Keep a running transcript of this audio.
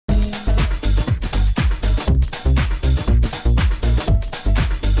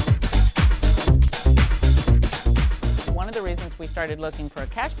started looking for a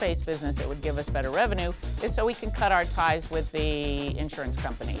cash-based business that would give us better revenue is so we can cut our ties with the insurance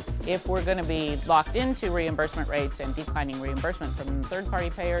companies. If we're going to be locked into reimbursement rates and declining reimbursement from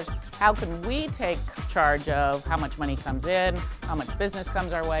third-party payers, how can we take charge of how much money comes in, how much business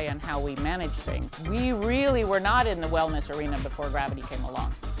comes our way, and how we manage things? We really were not in the wellness arena before Gravity came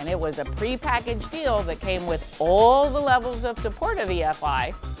along. And it was a prepackaged deal that came with all the levels of support of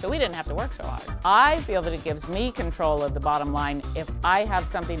EFI, so we didn't have to work so hard. I feel that it gives me control of the bottom line if I have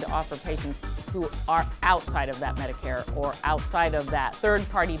something to offer patients who are outside of that Medicare or outside of that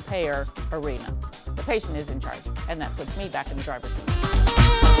third-party payer arena. The patient is in charge, and that puts me back in the driver's seat.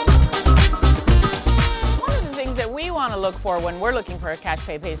 One of the things that we want to look for when we're looking for a cash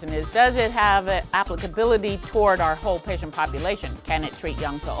pay patient is, does it have applicability toward our whole patient population? Can it treat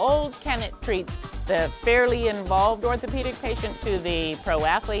young to old? Can it treat the fairly involved orthopedic patient to the pro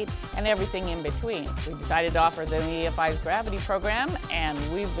athlete and everything in between? We decided to offer the EFI's Gravity program, and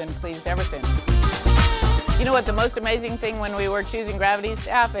we've been pleased ever since. You know what, the most amazing thing when we were choosing Gravity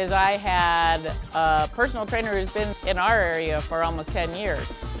staff is I had a personal trainer who's been in our area for almost 10 years.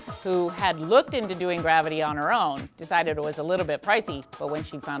 Who had looked into doing Gravity on her own, decided it was a little bit pricey, but when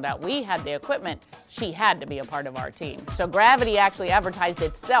she found out we had the equipment, she had to be a part of our team. So Gravity actually advertised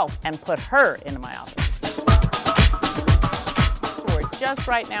itself and put her into my office. We're just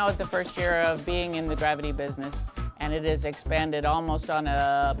right now at the first year of being in the Gravity business, and it has expanded almost on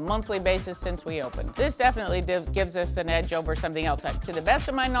a monthly basis since we opened. This definitely gives us an edge over something else. To the best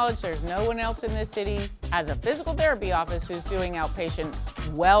of my knowledge, there's no one else in this city as a physical therapy office who's doing outpatient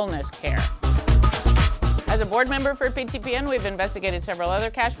wellness care. As a board member for PTPN, we've investigated several other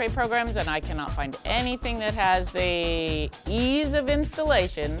cash pay programs, and I cannot find anything that has the ease of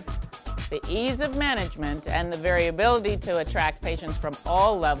installation, the ease of management, and the variability to attract patients from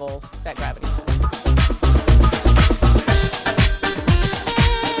all levels that Gravity has.